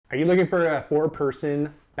Are you looking for a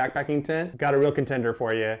 4-person backpacking tent? Got a real contender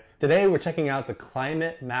for you. Today we're checking out the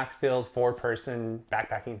Klymit Maxfield 4-person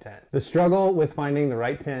backpacking tent. The struggle with finding the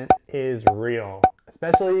right tent is real,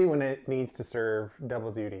 especially when it needs to serve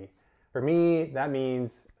double duty. For me, that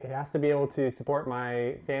means it has to be able to support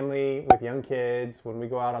my family with young kids when we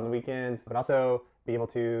go out on the weekends, but also be able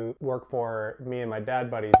to work for me and my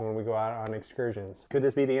dad buddies when we go out on excursions. Could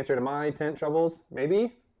this be the answer to my tent troubles?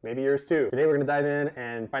 Maybe. Maybe yours too. Today we're gonna dive in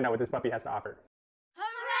and find out what this puppy has to offer.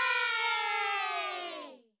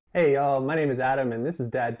 Hooray! Hey y'all, my name is Adam and this is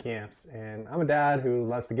Dad Camps, and I'm a dad who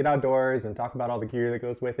loves to get outdoors and talk about all the gear that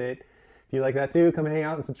goes with it. If you like that too, come hang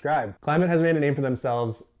out and subscribe. Klymit has made a name for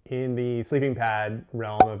themselves in the sleeping pad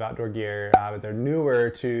realm of outdoor gear, but they're newer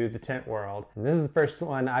to the tent world. And this is the first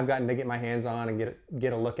one I've gotten to get my hands on and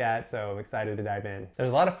get a look at, so I'm excited to dive in. There's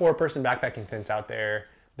a lot of 4-person backpacking tents out there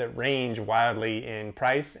that range wildly in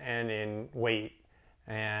price and in weight.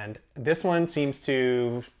 And this one seems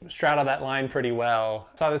to straddle that line pretty well.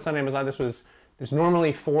 I saw this on Amazon. This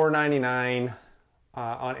normally $4.99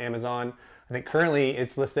 on Amazon. I think currently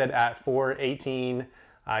it's listed at $4.18.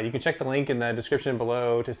 You can check the link in the description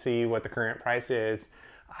below to see what the current price is.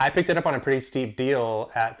 I picked it up on a pretty steep deal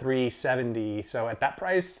at $3.70. So at that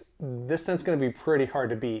price, this tent's gonna be pretty hard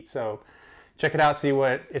to beat. So check it out, see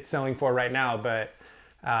what it's selling for right now. But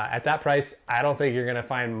at that price, I don't think you're gonna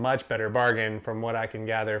find much better bargain from what I can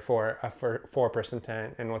gather for a 4-person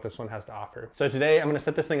tent and what this one has to offer. So today I'm gonna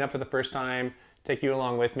set this thing up for the first time, take you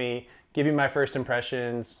along with me, give you my first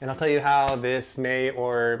impressions, and I'll tell you how this may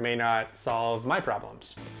or may not solve my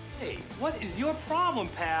problems. Hey, what is your problem,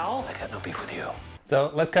 pal? I got no beef with you.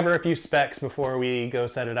 So let's cover a few specs before we go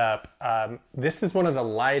set it up. This is one of the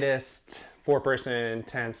lightest 4-person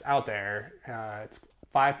tents out there. It's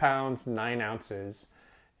 5 pounds, 9 ounces.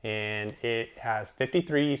 And it has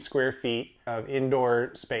 53 square feet of indoor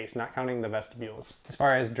space, not counting the vestibules. As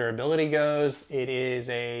far as durability goes, it is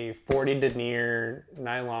a 40 denier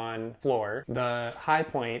nylon floor. The high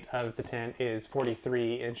point of the tent is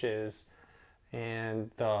 43 inches, and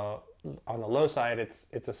on the low side, it's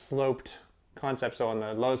a sloped concept. So on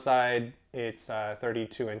the low side, it's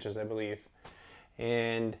 32 inches, I believe.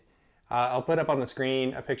 And I'll put up on the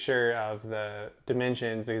screen a picture of the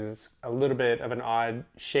dimensions because it's a little bit of an odd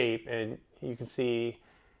shape, and you can see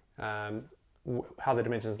how the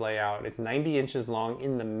dimensions lay out. It's 90 inches long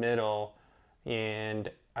in the middle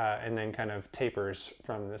and then kind of tapers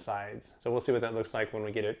from the sides. So we'll see what that looks like when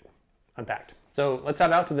we get it unpacked. So let's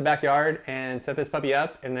head out to the backyard and set this puppy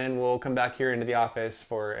up, and then we'll come back here into the office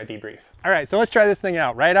for a debrief. All right, so let's try this thing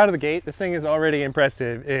out. Right out of the gate, this thing is already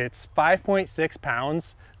impressive. It's 5.6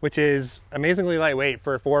 pounds, which is amazingly lightweight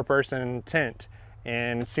for a 4-person tent.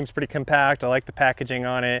 And it seems pretty compact. I like the packaging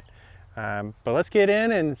on it. But let's get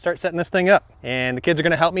in and start setting this thing up. And the kids are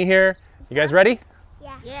gonna help me here. You guys ready?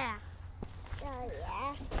 Yeah. Yeah.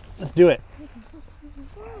 Yeah. Let's do it.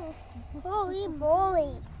 Holy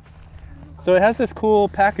moly. So it has this cool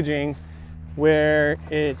packaging where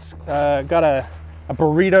it's got a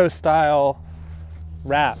burrito style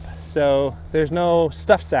wrap. So there's no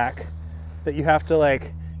stuff sack that you have to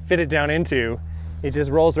like fit it down into. It just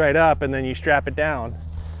rolls right up and then you strap it down,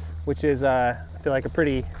 which is I feel like a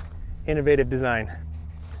pretty innovative design.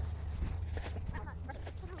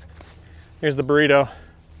 Here's the burrito.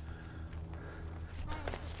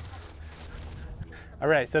 All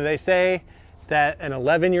right, so they say that an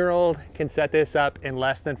 11-year-old can set this up in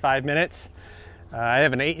less than 5 minutes. I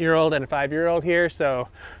have an 8-year-old and a 5-year-old here, so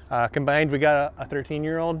combined we got a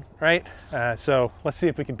 13-year-old, right? So let's see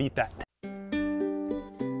if we can beat that.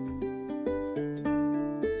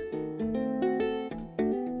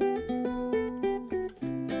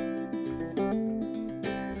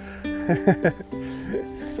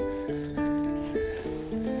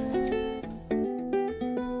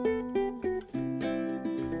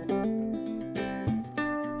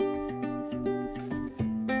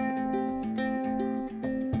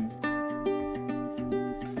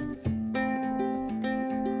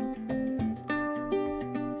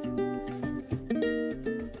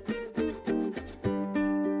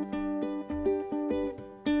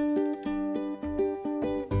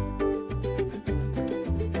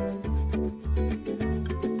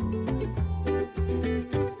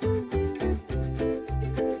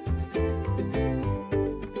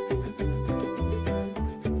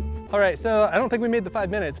 All right, so I don't think we made the 5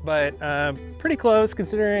 minutes, but pretty close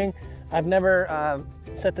considering I've never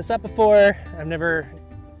set this up before. I've never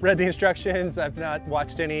read the instructions. I've not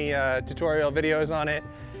watched any tutorial videos on it.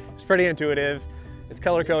 It's pretty intuitive. It's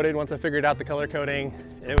color coded. Once I figured out the color coding,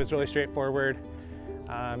 it was really straightforward.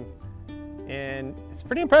 and it's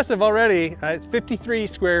pretty impressive already. It's 53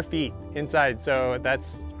 square feet inside, so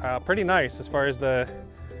that's pretty nice as far as the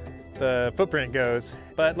footprint goes.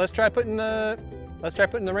 But let's try putting the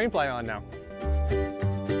rainfly on now.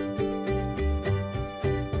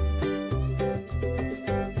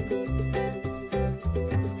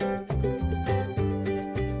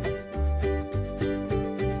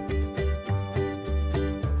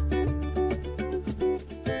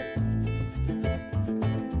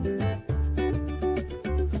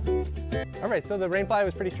 All right, so the rainfly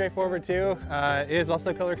was pretty straightforward too. It is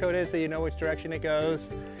also color coded, so you know which direction it goes.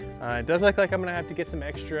 It does look like I'm gonna have to get some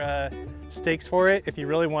extra stakes for it if you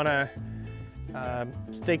really wanna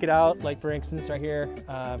stake it out, like for instance right here,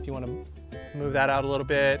 if you wanna move that out a little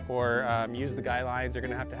bit or use the guy lines, you're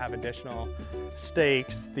gonna have to have additional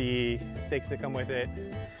stakes. The stakes that come with it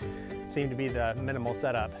seem to be the minimal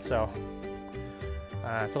setup. So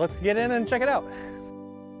let's get in and check it out.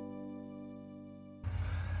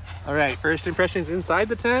 All right, first impressions inside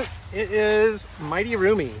the tent. It is mighty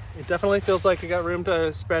roomy. It definitely feels like it got room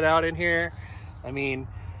to spread out in here. I mean,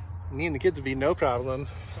 me and the kids would be no problem.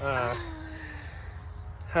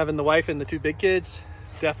 Having the wife and the two big kids,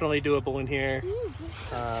 definitely doable in here.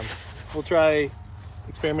 We'll try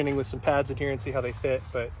experimenting with some pads in here and see how they fit,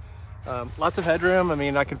 but lots of headroom. I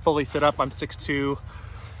mean, I can fully sit up. I'm 6'2",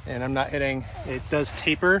 and I'm not hitting. It does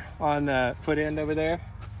taper on the foot end over there,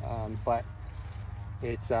 but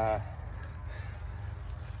it's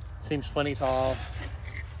seems plenty tall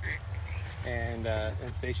and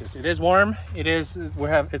spacious. It is warm. It is.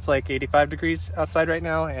 It's like 85 degrees outside right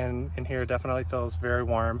now, and in here definitely feels very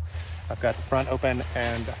warm. I've got the front open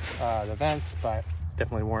and the vents, but it's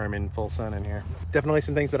definitely warm in full sun in here. Definitely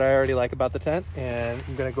some things that I already like about the tent, and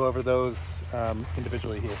I'm gonna go over those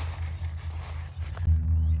individually here.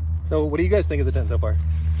 So, what do you guys think of the tent so far?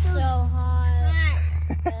 So hot.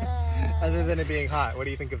 Other than it being hot, what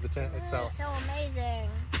do you think of the tent itself? So amazing.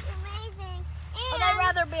 Amazing. But I'd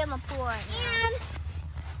rather be in the pool right now.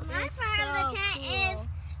 And my part of the tent is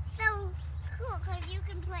so cool because you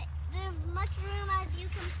can play. There's much room as you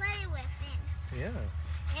can play with it. Yeah.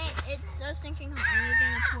 It's so stinking hot. I need to be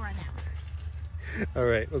in the pool right now. All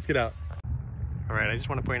right, let's get out. All right, I just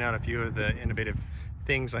want to point out a few of the innovative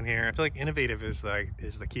things on here. I feel like innovative is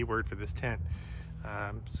the key word for this tent.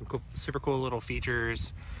 Some cool, super cool little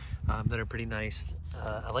features that are pretty nice.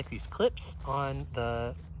 I like these clips on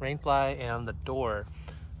the rainfly and the door.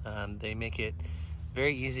 They make it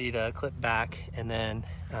very easy to clip back and then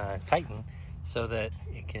tighten so that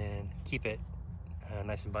it can keep it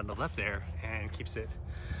nice and bundled up there and keeps it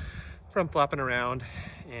from flopping around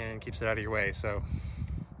and keeps it out of your way. So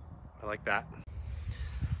I like that.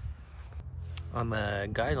 On the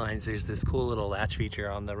guidelines, there's this cool little latch feature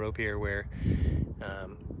on the rope here where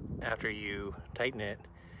after you tighten it,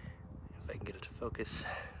 if I can get it to focus,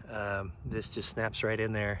 this just snaps right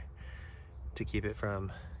in there to keep it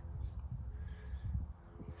from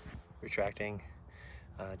retracting.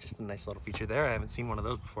 Just a nice little feature there. I haven't seen one of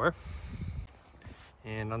those before.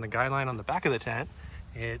 And on the guideline on the back of the tent,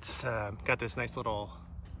 it's got this nice little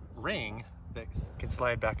ring that can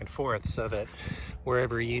slide back and forth so that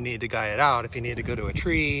wherever you need to guide it out, if you need to go to a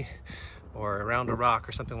tree or around a rock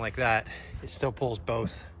or something like that, it still pulls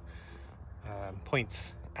both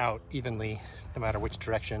points out evenly no matter which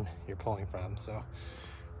direction you're pulling from. So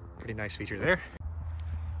pretty nice feature there.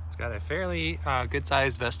 It's got a fairly good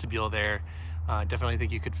sized vestibule there. Definitely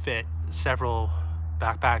think you could fit several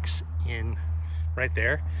backpacks in right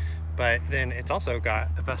there, but then it's also got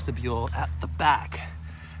a vestibule at the back.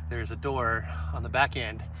 There's a door on the back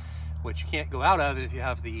end which you can't go out of if you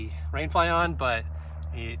have the rainfly on, but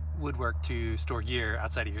it would work to store gear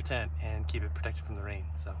outside of your tent and keep it protected from the rain.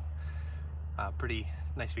 So pretty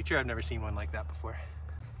nice feature. I've never seen one like that before.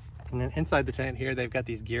 And then inside the tent here, they've got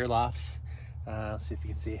these gear lofts. Let's see if you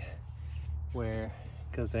can see where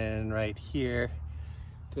it goes in right here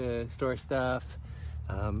to store stuff,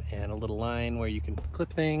 and a little line where you can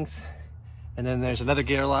clip things. And then there's another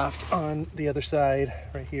gear loft on the other side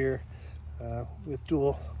right here with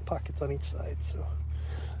dual pockets on each side. So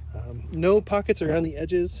no pockets around the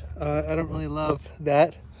edges. I don't really love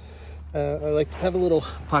that. I like to have a little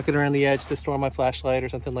pocket around the edge to store my flashlight or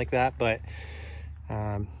something like that, but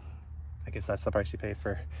I guess that's the price you pay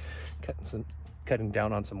for cutting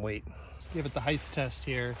down on some weight. Let's give it the height test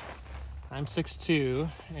here. I'm 6'2",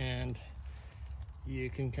 and you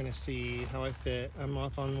can kind of see how I fit. I'm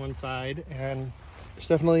off on one side, and there's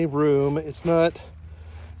definitely room. It's not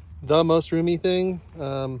the most roomy thing.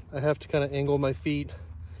 I have to kind of angle my feet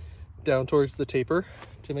down towards the taper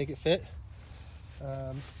to make it fit.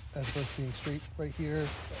 As opposed to being straight right here,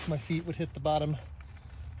 my feet would hit the bottom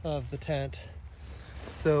of the tent.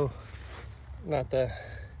 So not the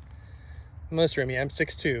most roomy. I'm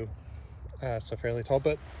 6'2", so fairly tall,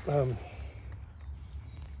 but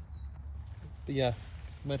yeah,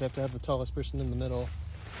 might have to have the tallest person in the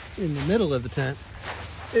middle of the tent.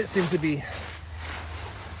 It seems to be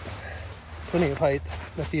plenty of height.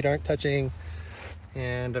 My feet aren't touching,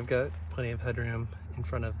 and I've got plenty of headroom in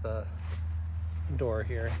front of the door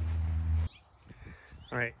here.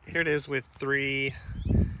 All right, here it is with 3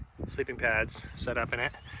 sleeping pads set up in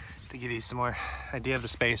it to give you some more idea of the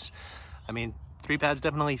space. I mean, 3 pads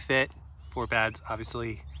definitely fit. 4 pads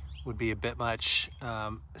obviously would be a bit much,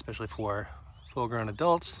 especially for full-grown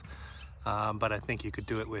adults, but I think you could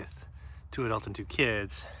do it with 2 adults and 2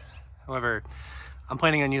 kids. However, I'm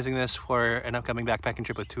planning on using this for an upcoming backpacking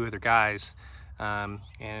trip with 2 other guys,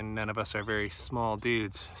 and none of us are very small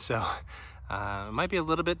dudes, so it might be a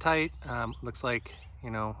little bit tight. Looks like,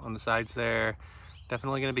 you know, on the sides there,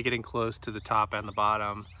 definitely going to be getting close to the top and the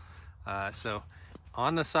bottom. So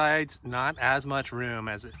on the sides, not as much room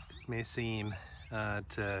as it may seem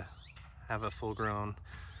to have a full-grown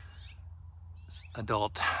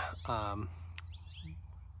adult.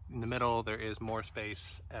 In the middle, there is more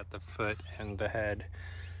space at the foot and the head,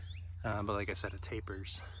 but like I said, it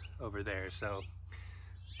tapers over there, so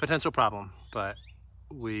potential problem, but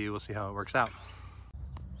we will see how it works out.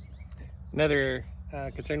 Another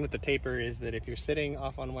concern with the taper is that if you're sitting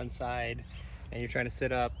off on one side and you're trying to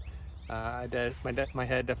sit up, my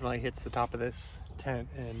head definitely hits the top of this tent,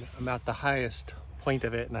 and I'm at the highest point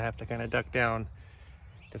of it, and I have to kind of duck down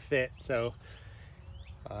to fit. So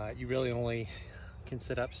you really only can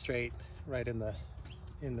sit up straight right in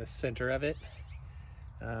the center of it.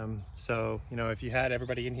 So, you know, if you had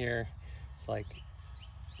everybody in here, like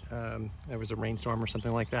there was a rainstorm or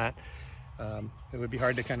something like that, it would be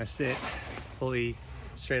hard to kind of sit fully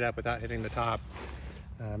straight up without hitting the top.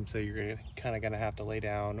 So you're kind of gonna have to lay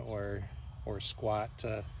down or squat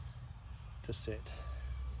to sit.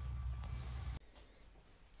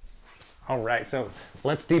 All right, so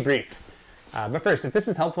let's debrief. But first, if this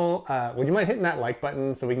is helpful, would you mind hitting that like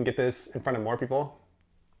button so we can get this in front of more people?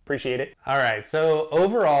 Appreciate it. All right, so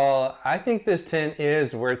overall, I think this tent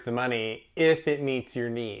is worth the money if it meets your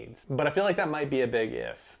needs. But I feel like that might be a big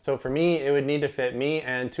if. So for me, it would need to fit me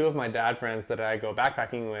and 2 of my dad friends that I go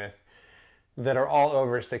backpacking with that are all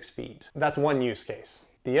over 6 feet. That's one use case.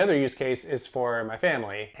 The other use case is for my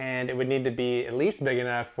family, and it would need to be at least big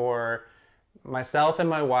enough for myself and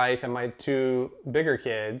my wife and my 2 bigger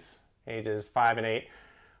kids, ages 5 and 8,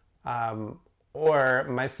 or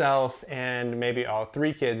myself and maybe all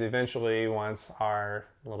 3 kids eventually once our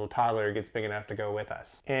little toddler gets big enough to go with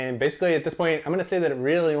us. And basically at this point, I'm gonna say that it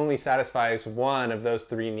really only satisfies one of those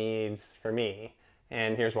 3 needs for me,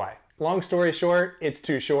 and here's why. Long story short, it's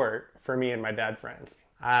too short for me and my dad friends.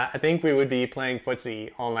 I think we would be playing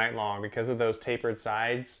footsie all night long because of those tapered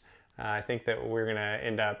sides. I think that we're gonna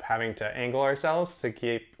end up having to angle ourselves to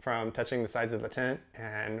keep from touching the sides of the tent,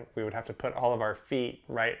 and we would have to put all of our feet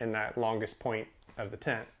right in that longest point of the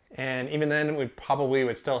tent. And even then, we probably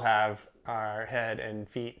would still have our head and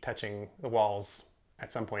feet touching the walls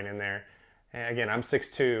at some point in there. And again, I'm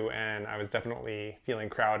 6'2", and I was definitely feeling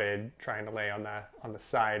crowded trying to lay on the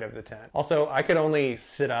side of the tent. Also, I could only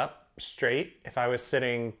sit up straight if I was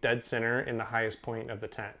sitting dead center in the highest point of the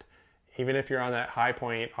tent. Even if you're on that high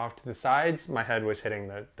point off to the sides, my head was hitting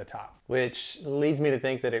the top, which leads me to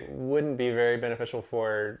think that it wouldn't be very beneficial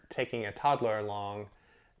for taking a toddler along,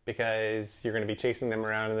 because you're going to be chasing them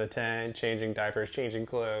around in the tent, changing diapers, changing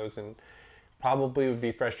clothes, and probably would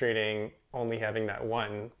be frustrating only having that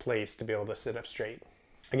one place to be able to sit up straight.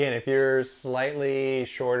 Again, if you're slightly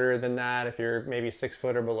shorter than that, if you're maybe 6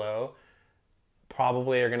 foot or below,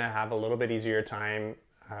 probably are going to have a little bit easier time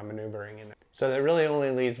maneuvering in it. So that really only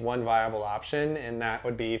leaves one viable option, and that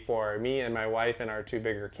would be for me and my wife and our 2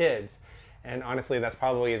 bigger kids. And honestly, that's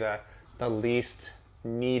probably the least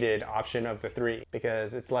needed option of the 3,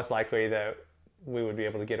 because it's less likely that we would be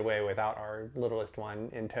able to get away without our littlest one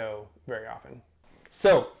in tow very often.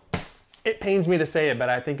 So it pains me to say it, but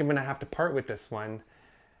I think I'm gonna have to part with this one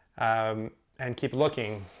and keep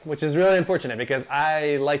looking, which is really unfortunate because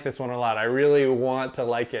I like this one a lot. I really want to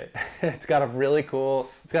like it. It's got a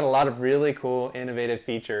lot of really cool innovative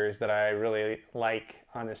features that I really like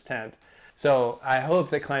on this tent. So I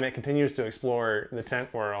hope that Klymit continues to explore the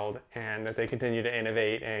tent world, and that they continue to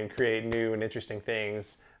innovate and create new and interesting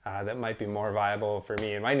things that might be more viable for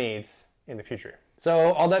me and my needs in the future.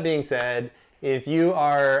 So all that being said, if you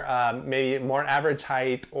are maybe more average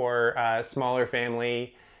height or smaller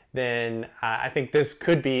family, then I think this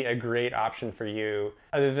could be a great option for you.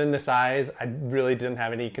 Other than the size, I really didn't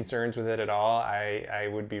have any concerns with it at all. I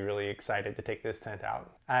would be really excited to take this tent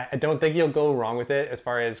out. I don't think you'll go wrong with it as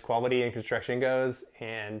far as quality and construction goes,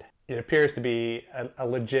 and it appears to be a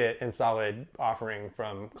legit and solid offering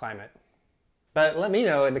from Klymit. But let me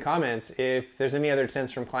know in the comments if there's any other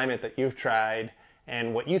tents from Klymit that you've tried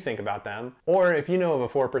and what you think about them. Or if you know of a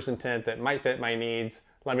 4-person tent that might fit my needs,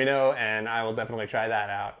 let me know and I will definitely try that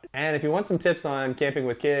out. And if you want some tips on camping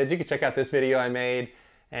with kids, you can check out this video I made.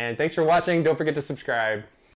 And thanks for watching. Don't forget to subscribe.